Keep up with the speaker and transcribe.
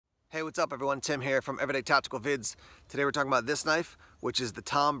Hey, what's up everyone? Tim here from Everyday Tactical Vids. Today we're talking about this knife, which is the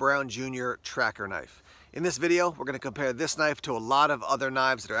Tom Brown Jr. Tracker knife. In this video, we're going to compare this knife to a lot of other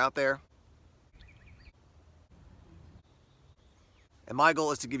knives that are out there. And my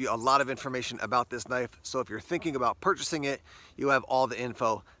goal is to give you a lot of information about this knife, so if you're thinking about purchasing it, you have all the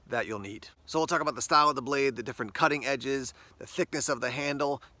info that you'll need. So we'll talk about the style of the blade, the different cutting edges, the thickness of the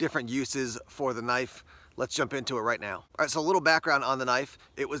handle, different uses for the knife. Let's jump into it right now. All right, so a little background on the knife.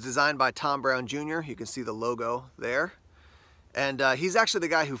 It was designed by Tom Brown Jr. You can see the logo there. And he's actually the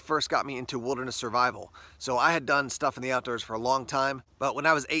guy who first got me into wilderness survival. So I had done stuff in the outdoors for a long time, but when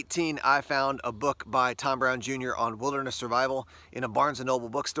I was 18, I found a book by Tom Brown Jr. on wilderness survival in a Barnes & Noble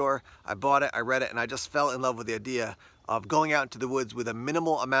bookstore. I bought it, I read it, and I just fell in love with the idea of going out into the woods with a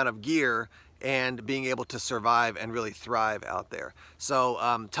minimal amount of gear and being able to survive and really thrive out there.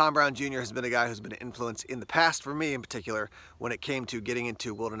 So Tom Brown Jr. has been a guy who's been an influence in the past for me in particular when it came to getting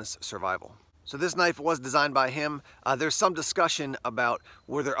into wilderness survival. So this knife was designed by him. There's some discussion about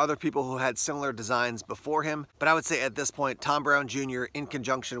were there other people who had similar designs before him, but I would say at this point, Tom Brown Jr. in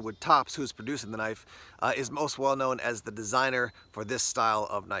conjunction with Tops, who's producing the knife, is most well known as the designer for this style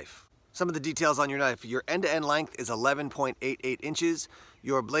of knife. Some of the details on your knife: your end-to-end length is 11.88 inches,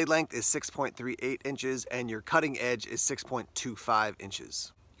 your blade length is 6.38 inches, and your cutting edge is 6.25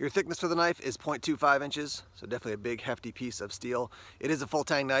 inches. Your thickness for the knife is 0.25 inches, so definitely a big hefty piece of steel. It is a full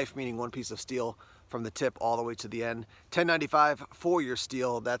tang knife, meaning one piece of steel from the tip all the way to the end. $10.95 for your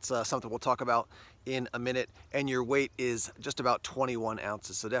steel. That's something we'll talk about in a minute. And your weight is just about 21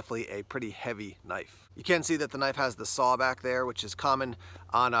 ounces, so definitely a pretty heavy knife. You can see that the knife has the saw back there, which is common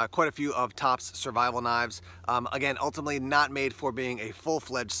on quite a few of Top's survival knives. Again, ultimately not made for being a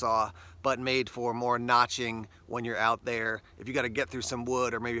full-fledged saw, but made for more notching when you're out there. If you got to get through some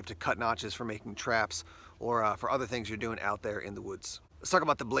wood, or maybe you have to cut notches for making traps, or for other things you're doing out there in the woods. Let's talk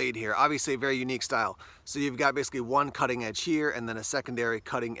about the blade here. Obviously a very unique style. So you've got basically one cutting edge here and then a secondary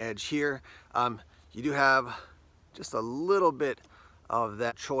cutting edge here. You do have just a little bit of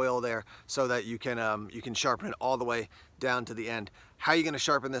that choil there so that you can sharpen it all the way down to the end. How are you going to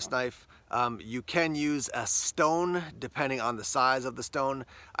sharpen this knife? You can use a stone depending on the size of the stone.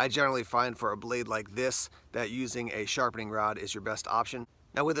 I generally find for a blade like this that using a sharpening rod is your best option.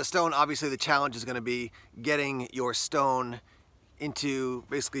 Now with a stone, obviously the challenge is going to be getting your stone into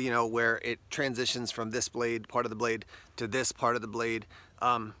basically, where it transitions from this blade, part of the blade, to this part of the blade.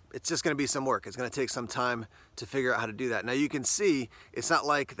 It's just going to be some work. It's going to take some time to figure out how to do that. Now you can see, it's not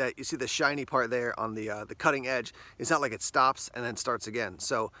like that. You see the shiny part there on the cutting edge. It's not like it stops and then starts again.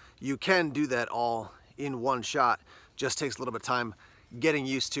 So you can do that all in one shot. Just takes a little bit of time getting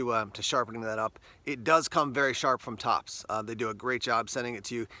used to sharpening that up. It does come very sharp from Tops. They do a great job sending it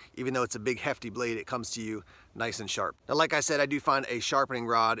to you. Even though it's a big hefty blade, it comes to you nice and sharp. Now like I said, I do find a sharpening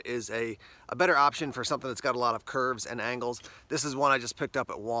rod is a better option for something that's got a lot of curves and angles. This is one I just picked up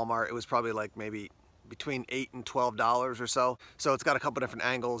at Walmart. It was probably like maybe between $8 and $12 or so. So it's got a couple different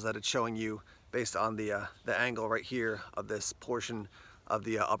angles that it's showing you based on the angle right here of this portion of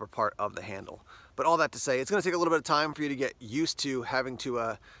the upper part of the handle. But all that to say, it's going to take a little bit of time for you to get used to having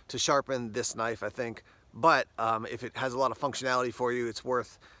to sharpen this knife, I think. But if it has a lot of functionality for you, it's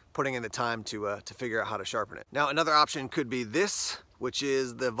worth putting in the time to figure out how to sharpen it. Now another option could be this, which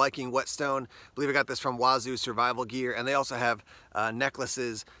is the Viking whetstone. I believe I got this from Wazoo Survival Gear, and they also have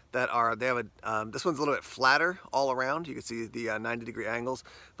necklaces that are, they have this one's a little bit flatter all around. You can see the 90-degree angles,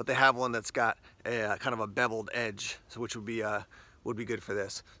 but they have one that's got a kind of a beveled edge, so which would be good for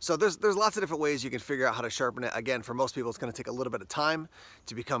this. So there's lots of different ways you can figure out how to sharpen it. Again, for most people, it's going to take a little bit of time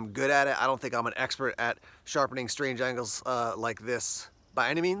to become good at it. I don't think I'm an expert at sharpening strange angles like this by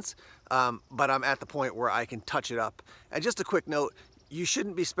any means, but I'm at the point where I can touch it up. And just a quick note, you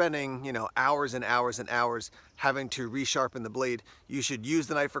shouldn't be spending, hours and hours and hours having to resharpen the blade. You should use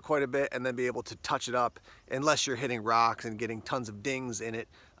the knife for quite a bit and then be able to touch it up, unless you're hitting rocks and getting tons of dings in it.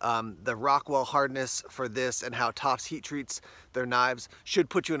 The Rockwell hardness for this and how Tops heat treats their knives should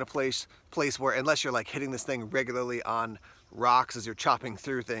put you in a place where, unless you're like hitting this thing regularly on rocks as you're chopping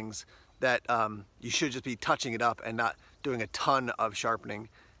through things, that you should just be touching it up and not doing a ton of sharpening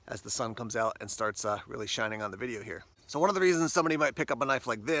as the sun comes out and starts really shining on the video here. So one of the reasons somebody might pick up a knife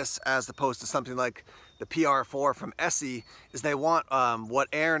like this as opposed to something like the PR4 from Essie is they want what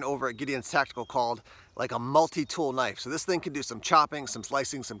Aaron over at Gideon's Tactical called like a multi-tool knife. So this thing can do some chopping, some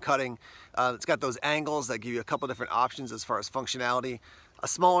slicing, some cutting. It's got those angles that give you a couple different options as far as functionality. A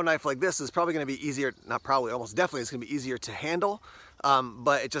smaller knife like this is probably going to be easier, not probably, almost definitely it's going to be easier to handle,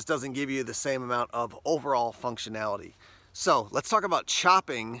 but it just doesn't give you the same amount of overall functionality. So let's talk about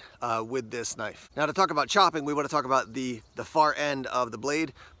chopping with this knife. Now to talk about chopping, we want to talk about the far end of the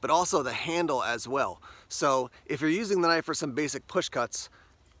blade, but also the handle as well. So if you're using the knife for some basic push cuts,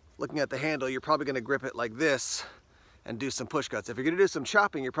 looking at the handle, you're probably going to grip it like this and do some push cuts. If you're going to do some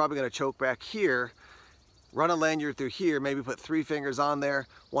chopping, you're probably going to choke back here, run a lanyard through here, maybe put 3 fingers on there,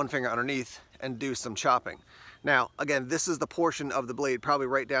 1 finger underneath, and do some chopping. Now, again, this is the portion of the blade, probably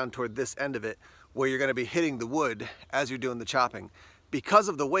right down toward this end of it, where you're going to be hitting the wood as you're doing the chopping. Because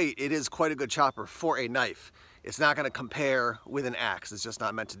of the weight, it is quite a good chopper for a knife. It's not going to compare with an axe. It's just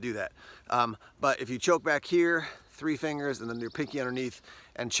not meant to do that. But if you choke back here, 3 fingers, and then your pinky underneath,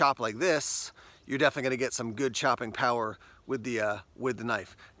 and chop like this, you're definitely going to get some good chopping power with the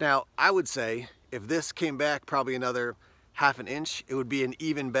knife. Now, I would say if this came back probably another 1/2 inch, it would be an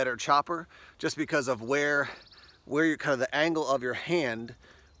even better chopper, just because of where you're kind of the angle of your hand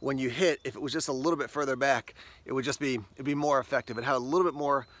when you hit. If it was just a little bit further back, it would just be, it'd be more effective. It had a little bit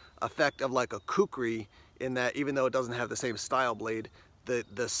more effect of like a kukri, in that even though it doesn't have the same style blade,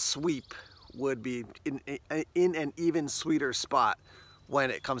 the sweep would be in an even sweeter spot when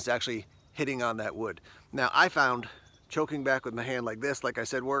it comes to actually hitting on that wood. Now I found choking back with my hand like this, like I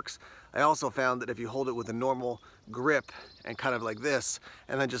said, works. I also found that if you hold it with a normal grip and kind of like this,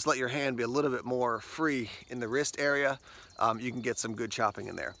 and then just let your hand be a little bit more free in the wrist area, you can get some good chopping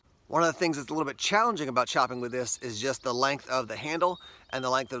in there. One of the things that's a little bit challenging about chopping with this is just the length of the handle and the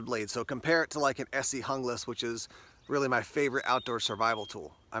length of the blade. So compare it to like an SE hungless, which is really my favorite outdoor survival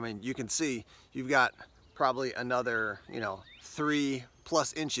tool. I mean, you can see you've got probably another, 3+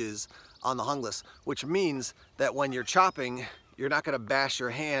 inches on the hungless, which means that when you're chopping, you're not going to bash your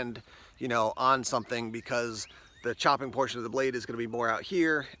hand, on something, because the chopping portion of the blade is going to be more out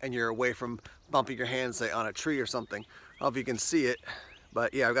here, and you're away from bumping your hand, say, on a tree or something. I don't know if you can see it,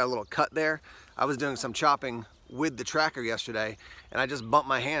 but yeah, I've got a little cut there. I was doing some chopping with the tracker yesterday, and I just bumped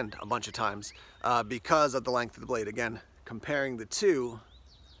my hand a bunch of times because of the length of the blade. Again, comparing the two,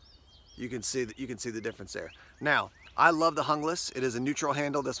 you can see the difference there. Now, I love the hungless. It is a neutral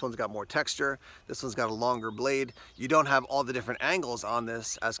handle. This one's got more texture. This one's got a longer blade. You don't have all the different angles on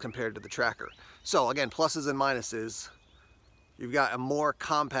this as compared to the tracker. So again, pluses and minuses. You've got a more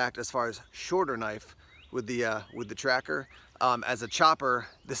compact, as far as shorter knife with the tracker. As a chopper,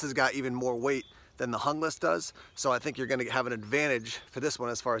 this has got even more weight than the hungless does. So I think you're going to have an advantage for this one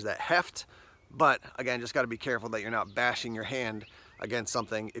as far as that heft. But again, just got to be careful that you're not bashing your hand against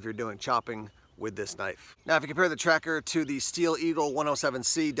something if you're doing chopping with this knife. Now, if you compare the tracker to the Steel Eagle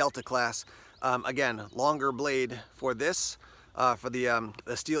 107C Delta class, again, longer blade for this, for the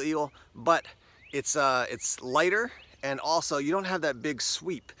Steel Eagle, but it's lighter, and also you don't have that big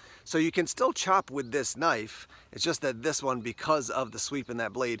sweep. So you can still chop with this knife. It's just that this one, because of the sweep in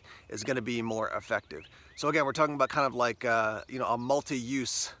that blade, is going to be more effective. So again, we're talking about kind of like a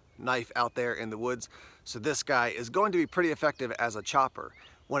multi-use knife out there in the woods. So this guy is going to be pretty effective as a chopper.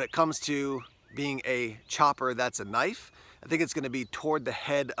 When it comes to being a chopper that's a knife, I think it's going to be toward the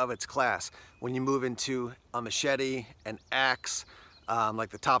head of its class. When you move into a machete, an axe, like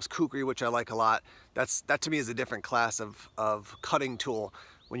the Tops Kukri, which I like a lot, that to me is a different class of cutting tool.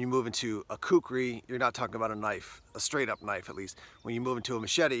 When you move into a kukri, you're not talking about a knife, a straight up knife at least. When you move into a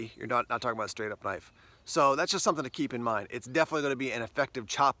machete, you're not talking about a straight up knife. So that's just something to keep in mind. It's definitely going to be an effective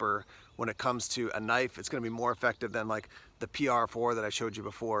chopper when it comes to a knife. It's going to be more effective than like the PR4 that I showed you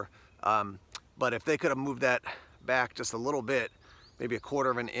before. But if they could have moved that back just a little bit, maybe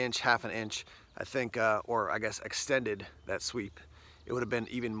 1/4 inch, 1/2 inch, I think, or I guess extended that sweep, it would have been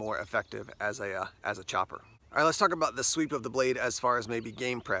even more effective as a chopper. All right, let's talk about the sweep of the blade as far as maybe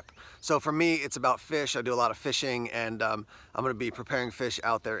game prep. So for me, it's about fish. I do a lot of fishing, and I'm gonna be preparing fish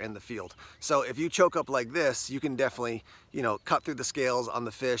out there in the field. So if you choke up like this, you can definitely, cut through the scales on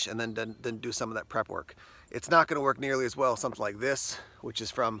the fish and then do some of that prep work. It's not gonna work nearly as well something like this, which is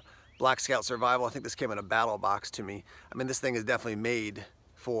from Black Scout Survival. I think this came in a battle box to me. I mean, this thing is definitely made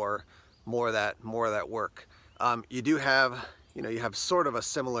for more of that work. You do have, you have sort of a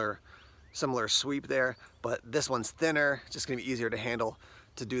similar sweep there, but this one's thinner. It's just gonna be easier to handle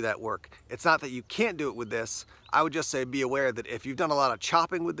to do that work. It's not that you can't do it with this. I would just say be aware that if you've done a lot of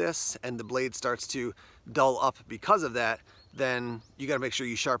chopping with this and the blade starts to dull up because of that, then you gotta make sure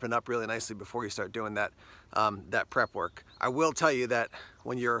you sharpen up really nicely before you start doing that, that prep work. I will tell you that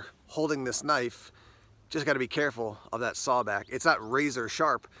when you're holding this knife, just gotta be careful of that sawback. It's not razor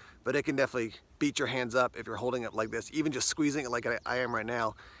sharp, but it can definitely beat your hands up if you're holding it like this. Even just squeezing it like I am right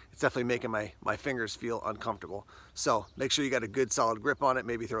now, it's definitely making my fingers feel uncomfortable. So make sure you got a good solid grip on it.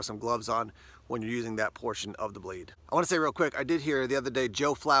 Maybe throw some gloves on when you're using that portion of the blade. I want to say real quick, I did hear the other day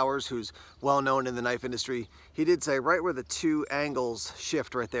Joe Flowers, who's well known in the knife industry, he did say right where the two angles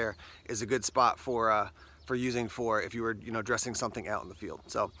shift right there is a good spot for using for if you were, you know, dressing something out in the field.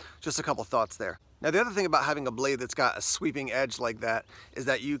 So just a couple thoughts there. Now the other thing about having a blade that's got a sweeping edge like that is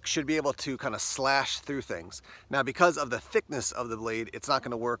that you should be able to kind of slash through things. Now because of the thickness of the blade, it's not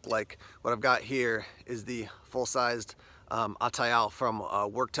going to work like what I've got here is the full-sized Atayal from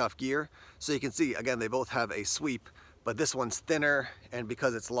Work Tough Gear. So you can see, again, they both have a sweep, but this one's thinner, and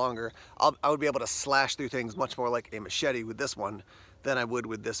because it's longer, I would be able to slash through things much more like a machete with this one than I would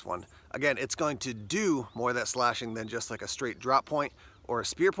with this one. Again, it's going to do more of that slashing than just like a straight drop point or a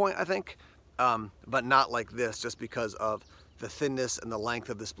spear point, I think, but not like this, just because of the thinness and the length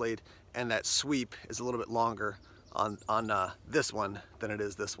of this blade, and that sweep is a little bit longer on this one than it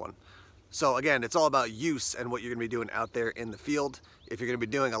is this one. So again, it's all about use and what you're gonna be doing out there in the field. If you're gonna be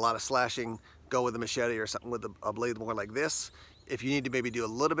doing a lot of slashing, go with a machete or something with a blade more like this. If you need to maybe do a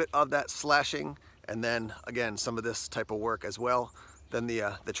little bit of that slashing, and then again, some of this type of work as well, then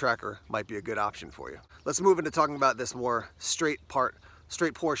the tracker might be a good option for you. Let's move into talking about this more straight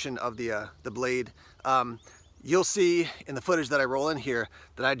portion of the blade. You'll see in the footage that I roll in here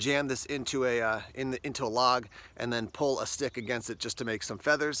that I jam this into a log and then pull a stick against it just to make some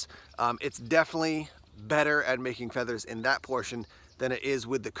feathers. It's definitely better at making feathers in that portion than it is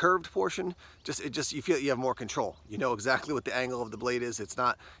with the curved portion. You feel you have more control. You know exactly what the angle of the blade is. It's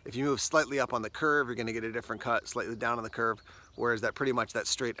not, if you move slightly up on the curve, you're gonna get a different cut, slightly down on the curve, whereas that pretty much that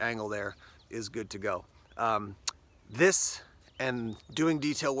straight angle there is good to go. This and doing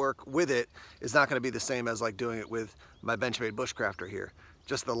detail work with it is not going to be the same as like doing it with my Benchmade Bushcrafter here.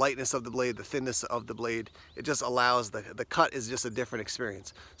 Just the lightness of the blade, the thinness of the blade, it just allows, the cut is just a different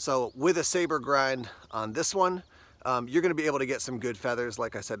experience. So with a saber grind on this one, you're going to be able to get some good feathers,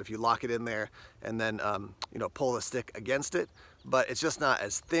 like I said, if you lock it in there and then you know, pull the stick against it, but it's just not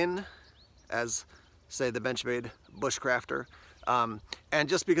as thin as, say, the Benchmade Bushcrafter. And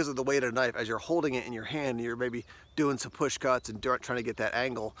just because of the weight of the knife, as you're holding it in your hand, you're maybe doing some push cuts and trying to get that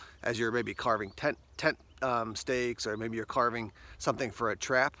angle as you're maybe carving tent stakes, or maybe you're carving something for a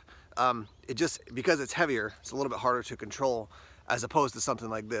trap. It just, because it's heavier, it's a little bit harder to control as opposed to something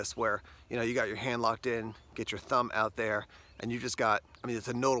like this where, you know, you got your hand locked in, get your thumb out there, and you just got, I mean, it's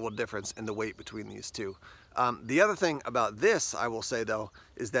a notable difference in the weight between these two. The other thing about this, I will say though,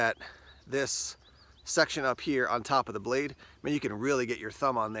 is that this section up here on top of the blade, I mean, you can really get your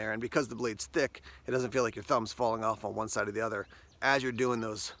thumb on there, and because the blade's thick, it doesn't feel like your thumb's falling off on one side or the other. As you're doing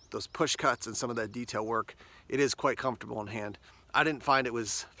those push cuts and some of that detail work, it is quite comfortable in hand. I didn't find it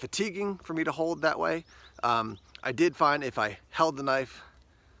was fatiguing for me to hold that way. I did find if I held the knife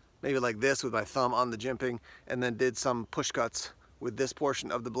maybe like this with my thumb on the jimping and then did some push cuts with this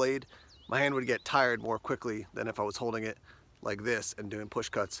portion of the blade, my hand would get tired more quickly than if I was holding it like this and doing push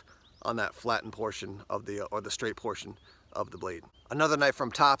cuts on that flattened portion of the, or the straight portion of the blade. Another knife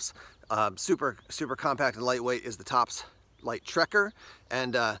from Tops, super compact and lightweight, is the Tops Light Trekker,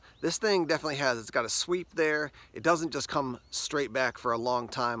 and this thing definitely has, it's got a sweep there. It doesn't just come straight back for a long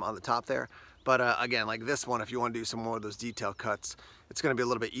time on the top there, but again, like this one, if you want to do some more of those detail cuts, it's going to be a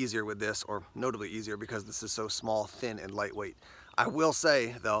little bit easier with this, or notably easier, because this is so small, thin, and lightweight. I will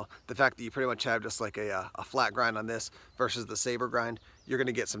say though, the fact that you pretty much have just like a flat grind on this versus the saber grind, you're going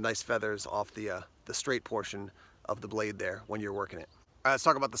to get some nice feathers off the straight portion of the blade there when you're working it. All right, let's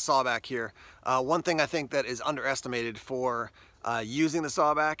talk about the sawback here. One thing I think that is underestimated for using the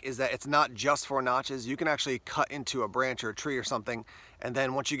sawback is that it's not just for notches. You can actually cut into a branch or a tree or something, and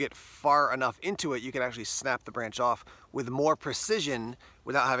then once you get far enough into it, you can actually snap the branch off with more precision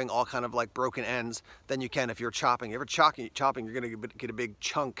without having all kind of like broken ends than you can if you're chopping. If you're chopping, you're gonna get a big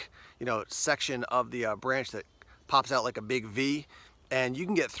chunk, you know, section of the branch that pops out like a big V, and you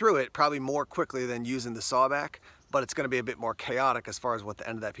can get through it probably more quickly than using the sawback, but it's going to be a bit more chaotic as far as what the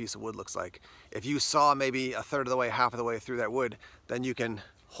end of that piece of wood looks like. If you saw maybe a third of the way, half of the way through that wood, then you can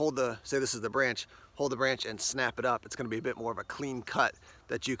hold the, say this is the branch, hold the branch and snap it up. It's going to be a bit more of a clean cut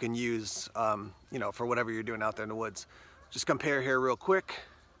that you can use, you know, for whatever you're doing out there in the woods. Just compare here real quick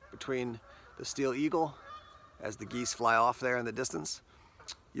between the Steel Eagle as the geese fly off there in the distance.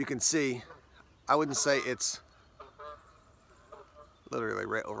 You can see, I wouldn't say it's literally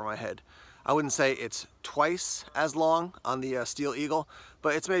right over my head. I wouldn't say it's twice as long on the Steel Eagle,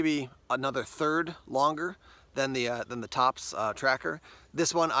 but it's maybe another third longer than the Tops tracker.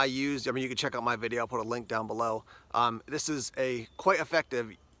 This one I used, I mean, you can check out my video, I'll put a link down below. This is quite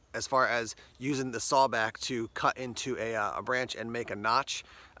effective as far as using the sawback to cut into a branch and make a notch.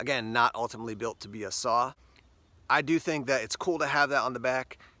 Again, not ultimately built to be a saw. I do think that it's cool to have that on the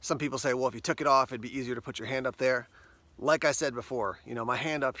back. Some people say, well, if you took it off, it'd be easier to put your hand up there. Like I said before, you know, my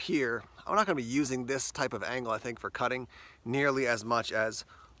hand up here, I'm not gonna be using this type of angle, I think, for cutting nearly as much as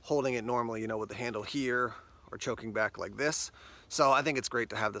holding it normally, you know, with the handle here or choking back like this. So I think it's great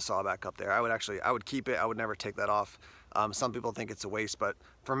to have the saw back up there. I would keep it. I would never take that off. Some people think it's a waste, but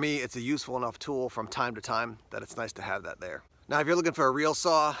for me, it's a useful enough tool from time to time that it's nice to have that there. Now, if you're looking for a real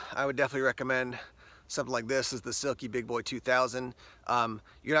saw, I would definitely recommend something like this. Is the Silky Big Boy 2000.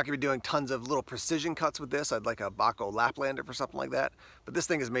 You're not gonna be doing tons of little precision cuts with this. I'd like a Baco Laplander for something like that. But this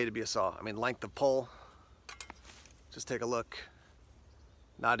thing is made to be a saw. I mean, length of pull, just take a look.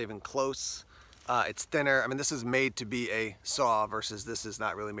 Not even close. It's thinner. I mean, this is made to be a saw versus this is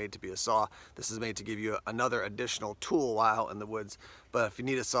not really made to be a saw. This is made to give you another additional tool while out in the woods. But if you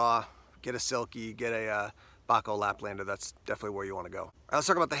need a saw, get a Silky, get a Baco Laplander. That's definitely where you want to go. Let's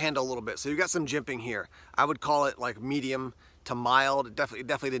talk about the handle a little bit. So you've got some jimping here. I would call it like medium to mild. It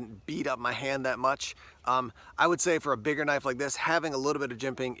definitely didn't beat up my hand that much. I would say for a bigger knife like this, having a little bit of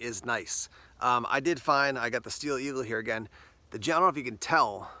jimping is nice. I did find, I got the Steel Eagle here again. I don't know if you can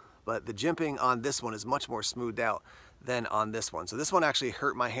tell, but the jimping on this one is much more smoothed out than on this one. So this one actually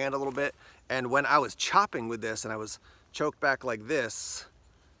hurt my hand a little bit. And when I was chopping with this and I was choked back like this,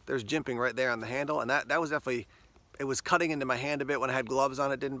 there's jimping right there on the handle, and that was definitely, it was cutting into my hand a bit. When I had gloves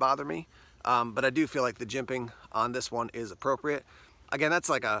on, it didn't bother me, but I do feel like the jimping on this one is appropriate. Again, that's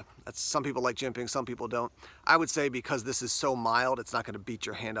some people like jimping, some people don't. I would say because this is so mild, it's not going to beat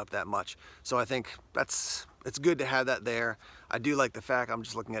your hand up that much. So I think it's good to have that there. I do like the fact, I'm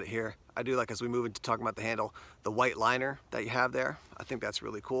just looking at it here, I do like, as we move into talking about the handle, the white liner that you have there. I think that's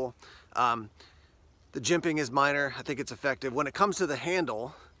really cool. The jimping is minor. I think it's effective. When it comes to the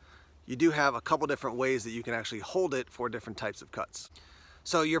handle, you do have a couple different ways that you can actually hold it for different types of cuts.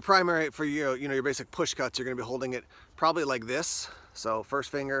 So your primary, for your basic push cuts, you're gonna be holding it probably like this. So first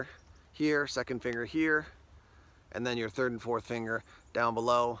finger here, second finger here, and then your third and fourth finger down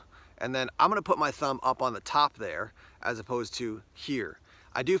below. And then I'm gonna put my thumb up on the top there as opposed to here.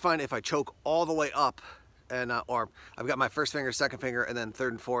 I do find if I choke all the way up, and or I've got my first finger, second finger, and then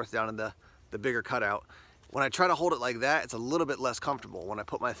third and fourth down in the bigger cutout, when I try to hold it like that, it's a little bit less comfortable. When I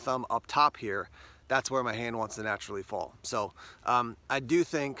put my thumb up top here, that's where my hand wants to naturally fall. So I do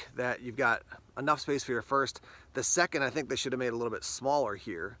think that you've got enough space for your first. The second, I think they should have made a little bit smaller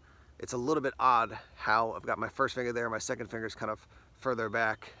here. It's a little bit odd how I've got my first finger there, my second finger is kind of further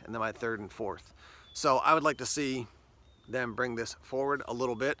back, and then my third and fourth. So I would like to see them bring this forward a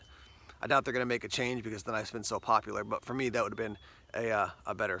little bit. I doubt they're gonna make a change because the knife's been so popular, but for me, that would have been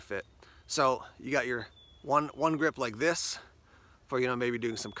a better fit. So you got your one grip like this for, maybe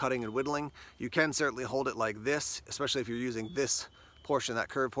doing some cutting and whittling. You can certainly hold it like this, especially if you're using this portion, that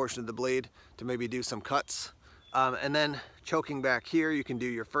curved portion of the blade, to maybe do some cuts. And then choking back here, you can do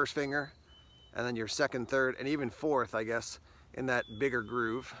your first finger and then your second, third, and even fourth, I guess, in that bigger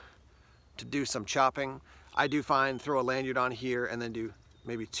groove to do some chopping. I do find throw a lanyard on here and then do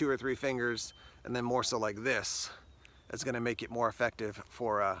maybe 2 or 3 fingers, and then more so like this. It's gonna make it more effective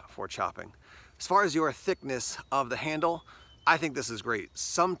for chopping. As far as your thickness of the handle, I think this is great.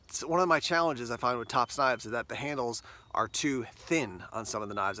 One of my challenges I find with Tops knives is that the handles are too thin on some of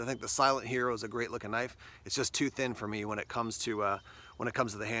the knives. I think the Silent Hero is a great looking knife. It's just too thin for me when it comes to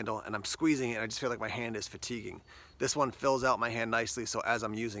the handle, and I'm squeezing it and I just feel like my hand is fatiguing. This one fills out my hand nicely, so as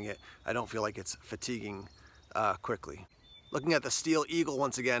I'm using it, I don't feel like it's fatiguing quickly. Looking at the Steel Eagle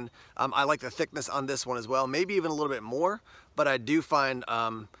once again, I like the thickness on this one as well, maybe even a little bit more, but I do find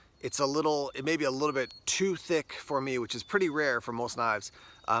it may be a little bit too thick for me, which is pretty rare for most knives.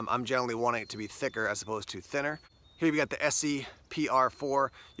 I'm generally wanting it to be thicker as opposed to thinner. Here we got the SE PR4.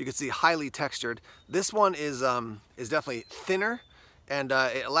 You can see highly textured. This one is definitely thinner, and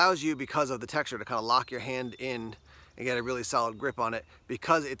it allows you, because of the texture, to kind of lock your hand in and get a really solid grip on it.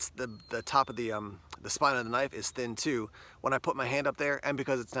 Because it's the top of the spine of the knife is thin too. When I put my hand up there, and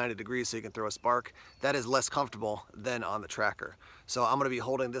because it's 90 degrees so you can throw a spark, that is less comfortable than on the tracker. So I'm gonna be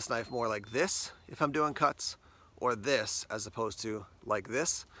holding this knife more like this if I'm doing cuts, or this as opposed to like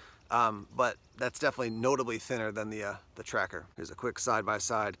this. But that's definitely notably thinner than the tracker. Here's a quick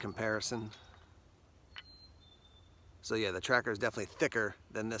side-by-side comparison. So yeah, the tracker is definitely thicker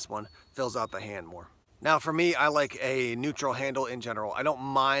than this one, fills out the hand more. Now for me, I like a neutral handle in general. I don't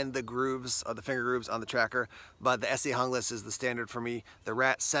mind the grooves, the finger grooves on the tracker, but the SE Hungless is the standard for me. The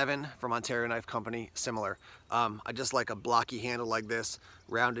Rat 7 from Ontario Knife Company, similar. I just like a blocky handle like this,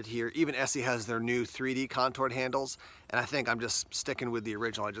 rounded here. Even SE has their new 3D contoured handles, and I think I'm just sticking with the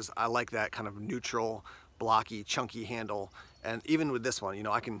original. I like that kind of neutral, blocky, chunky handle. And even with this one, you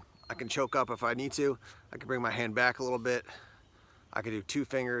know, I can choke up if I need to. I can bring my hand back a little bit. I can do two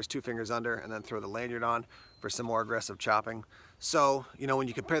fingers under, and then throw the lanyard on for some more aggressive chopping. So, you know, when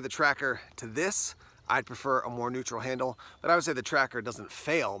you compare the tracker to this, I'd prefer a more neutral handle, but I would say the tracker doesn't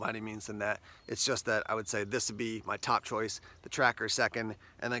fail by any means in that. It's just that I would say this would be my top choice, the tracker second,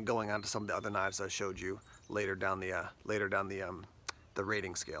 and then going on to some of the other knives I showed you later down the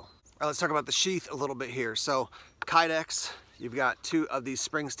rating scale. All right, let's talk about the sheath a little bit here. So, Kydex, you've got two of these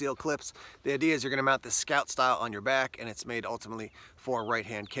spring steel clips. The idea is you're gonna mount this Scout style on your back, and it's made ultimately for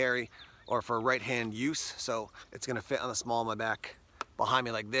right-hand carry or for right-hand use. So it's gonna fit on the small of my back behind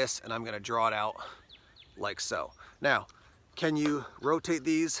me like this, and I'm gonna draw it out like so. Now, can you rotate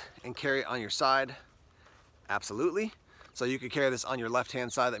these and carry it on your side? Absolutely. So you could carry this on your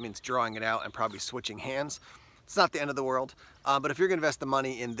left-hand side. That means drawing it out and probably switching hands. It's not the end of the world, but if you're gonna invest the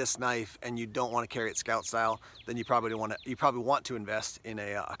money in this knife and you don't want to carry it Scout style, then you probably want to invest in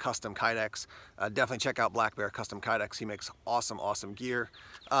a custom Kydex. Definitely check out Black Bear Custom Kydex. He makes awesome gear.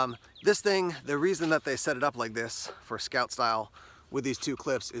 This thing, the reason that they set it up like this for Scout style with these two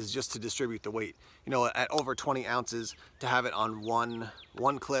clips is just to distribute the weight. You know, at over 20 ounces, to have it on one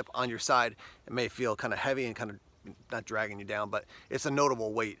clip on your side, it may feel kind of heavy and kind of not dragging you down, but it's a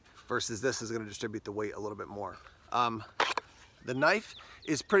notable weight versus this is going to distribute the weight a little bit more. The knife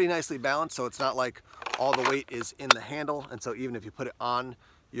is pretty nicely balanced, so it's not like all the weight is in the handle, and so even if you put it on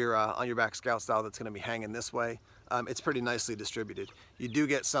your back Scout style that's going to be hanging this way, it's pretty nicely distributed. You do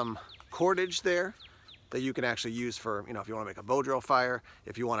get some cordage there that you can actually use for, you know, if you want to make a bow drill fire,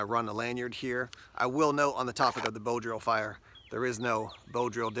 if you want to run a lanyard here. I will note on the topic of the bow drill fire, there is no bow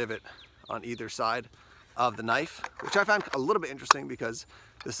drill divot on either side of the knife, which I found a little bit interesting because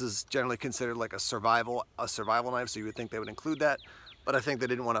this is generally considered like a survival knife, so you would think they would include that, but I think they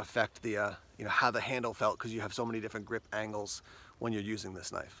didn't want to affect the you know, how the handle felt, because you have so many different grip angles when you're using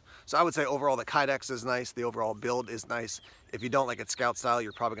this knife. So I would say overall the Kydex is nice, the overall build is nice. If you don't like it Scout style,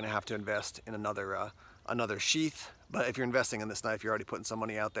 you're probably going to have to invest in another sheath, but if you're investing in this knife, you're already putting some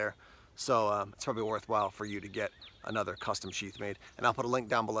money out there, so it's probably worthwhile for you to get another custom sheath made. And I'll put a link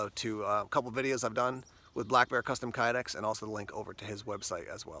down below to a couple videos I've done with Black Bear Custom Kydex, and also the link over to his website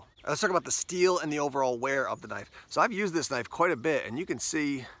as well. Let's talk about the steel and the overall wear of the knife. So I've used this knife quite a bit, and you can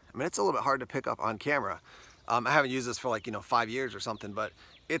see, I mean, it's a little bit hard to pick up on camera. I haven't used this for like, you know, 5 years or something, but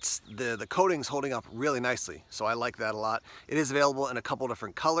it's the coating's holding up really nicely, so I like that a lot. It is available in a couple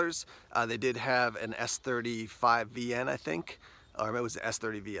different colors. They did have an S35VN, I think, or maybe it was the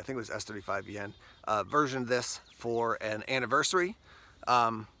S30V. I think it was S35VN version of this for an anniversary.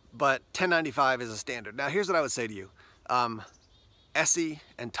 But 1095 is a standard. Now here's what I would say to you. Essie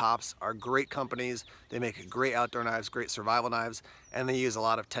and Tops are great companies. They make great outdoor knives, great survival knives, and they use a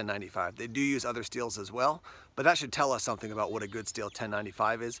lot of 1095. They do use other steels as well, but that should tell us something about what a good steel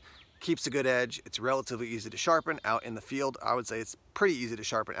 1095 is. Keeps a good edge. It's relatively easy to sharpen out in the field. I would say it's pretty easy to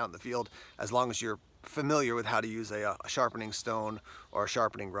sharpen out in the field as long as you're familiar with how to use a sharpening stone or a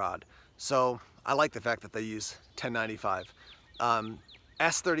sharpening rod. So I like the fact that they use 1095.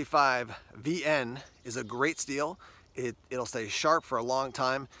 S35VN is a great steel. It'll stay sharp for a long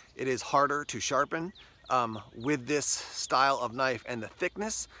time. It is harder to sharpen. With this style of knife and the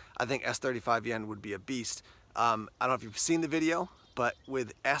thickness, I think S35VN would be a beast. I don't know if you've seen the video, but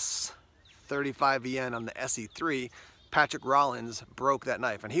with S35VN on the SE3, Patrick Rollins broke that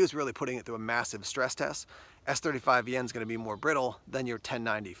knife, and he was really putting it through a massive stress test. S35VN is going to be more brittle than your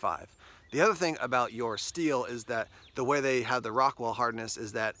 1095. The other thing about your steel is that the way they have the Rockwell hardness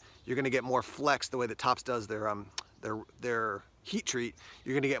is that you're going to get more flex the way that Tops does their heat treat.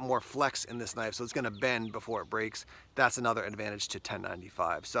 You're going to get more flex in this knife, so it's going to bend before it breaks. That's another advantage to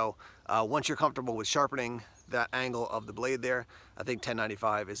 1095. So once you're comfortable with sharpening that angle of the blade there, I think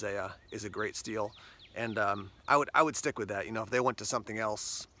 1095 is a great steel, and I would stick with that. You know, if they went to something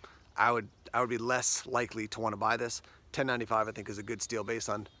else, I would be less likely to want to buy this. 1095 I think is a good steel based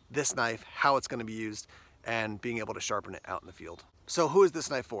on this knife, how it's going to be used, and being able to sharpen it out in the field. So who is this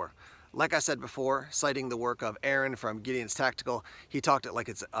knife for? Like I said before, citing the work of Aaron from Gideon's Tactical, he talked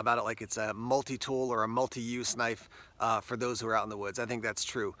about it like it's a multi-tool or a multi-use knife for those who are out in the woods. I think that's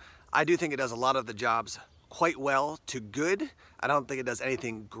true. I do think it does a lot of the jobs quite well to good. I don't think it does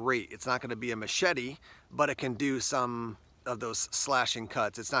anything great. It's not going to be a machete, but it can do some of those slashing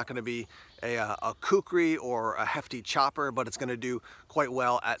cuts. It's not going to be a kukri or a hefty chopper, but it's going to do quite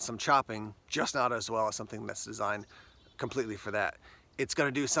well at some chopping, just not as well as something that's designed completely for that. It's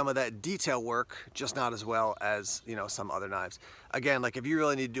going to do some of that detail work, just not as well as, you know, some other knives. Again, like if you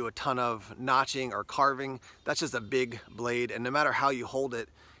really need to do a ton of notching or carving, that's just a big blade, and no matter how you hold it,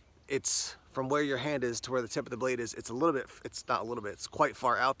 it's from where your hand is to where the tip of the blade is, it's a little bit, it's not a little bit, it's quite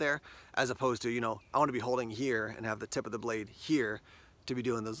far out there, as opposed to, you know, I want to be holding here and have the tip of the blade here to be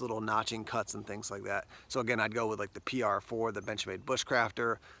doing those little notching cuts and things like that. So again, I'd go with like the PR4, the Benchmade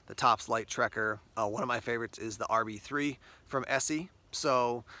Bushcrafter, the Tops Light Trekker. One of my favorites is the RB3 from Essie.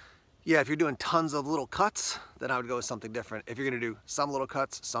 So yeah, if you're doing tons of little cuts, then I would go with something different. If you're gonna do some little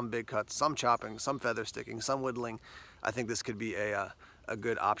cuts, some big cuts, some chopping, some feather sticking, some whittling, I think this could be a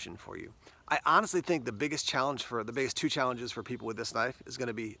good option for you. I honestly think the biggest two challenges for people with this knife is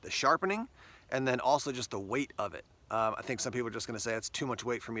gonna be the sharpening and then also just the weight of it. I think some people are just gonna say it's too much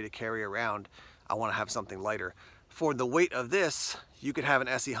weight for me to carry around. I wanna have something lighter. For the weight of this, you could have an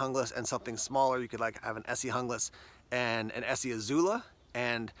Essie hungless and something smaller. You could like have an Essie hungless and an Essie Azula,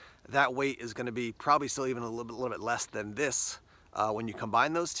 and that weight is gonna be probably still even a little bit less than this when you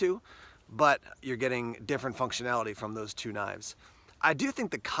combine those two, but you're getting different functionality from those two knives. I do think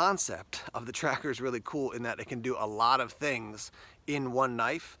the concept of the tracker is really cool in that it can do a lot of things in one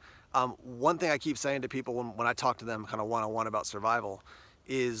knife. One thing I keep saying to people when I talk to them kind of one-on-one about survival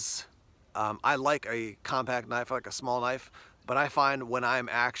is I like a compact knife, I like a small knife, but I find when I'm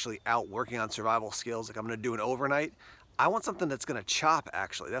actually out working on survival skills, like I'm gonna do an overnight, I want something that's gonna chop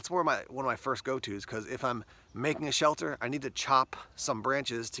actually. That's where one of my first go-tos, because if I'm making a shelter, I need to chop some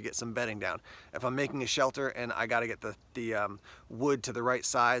branches to get some bedding down. If I'm making a shelter and I gotta get the wood to the right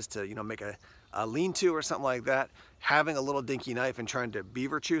size to, you know, make a lean-to or something like that, having a little dinky knife and trying to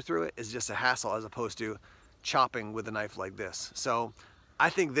beaver chew through it is just a hassle as opposed to chopping with a knife like this. So I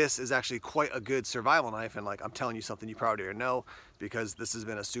think this is actually quite a good survival knife, and like I'm telling you something you probably already know because this has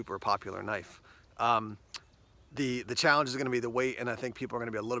been a super popular knife. The challenge is going to be the weight, and I think people are going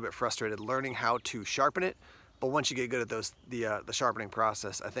to be a little bit frustrated learning how to sharpen it. But once you get good at the sharpening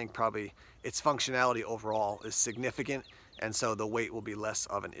process, I think probably its functionality overall is significant, and so the weight will be less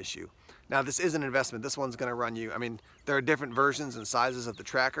of an issue. Now this is an investment. This one's going to run you, I mean, there are different versions and sizes of the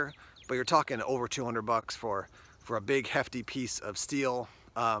tracker, but you're talking over 200 bucks for a big hefty piece of steel,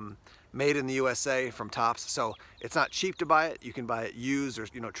 made in the USA from Tops. So it's not cheap to buy it. You can buy it used or,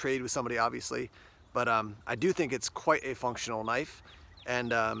 you know, trade with somebody obviously. But I do think it's quite a functional knife,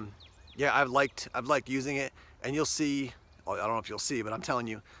 and yeah, I've liked using it, and you'll see, well, I don't know if you'll see, but I'm telling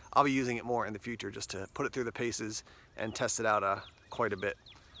you, I'll be using it more in the future just to put it through the paces and test it out quite a bit.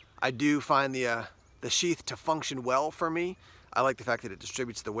 I do find the sheath to function well for me. I like the fact that it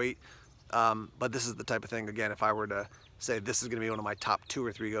distributes the weight, but this is the type of thing, again, if I were to say this is gonna be one of my top 2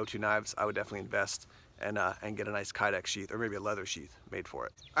 or 3 go-to knives, I would definitely invest and get a nice Kydex sheath or maybe a leather sheath made for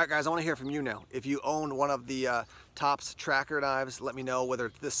it. All right guys, I want to hear from you now. If you own one of the Tops tracker knives, let me know whether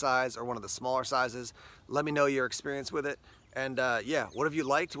it's this size or one of the smaller sizes. Let me know your experience with it. And yeah, what have you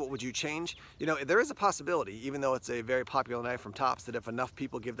liked? What would you change? You know, there is a possibility, even though it's a very popular knife from Tops, that if enough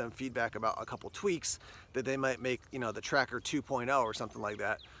people give them feedback about a couple tweaks, that they might make, you know, the tracker 2.0 or something like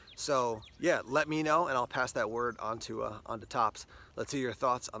that. So yeah, let me know and I'll pass that word onto Tops. Let's hear your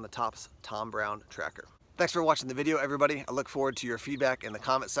thoughts on the Tops Tom Brown tracker. Thanks for watching the video, everybody. I look forward to your feedback in the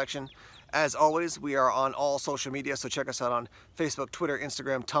comment section. As always, we are on all social media, so check us out on Facebook, Twitter,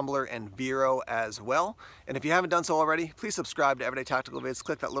 Instagram, Tumblr, and Vero as well. And if you haven't done so already, please subscribe to Everyday Tactical Vids.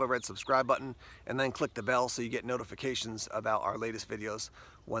 Click that little red subscribe button, and then click the bell so you get notifications about our latest videos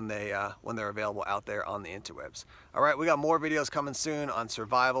when they're available out there on the interwebs. All right, we got more videos coming soon on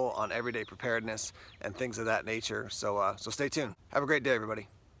survival, on everyday preparedness, and things of that nature. So stay tuned. Have a great day, everybody.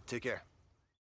 Take care.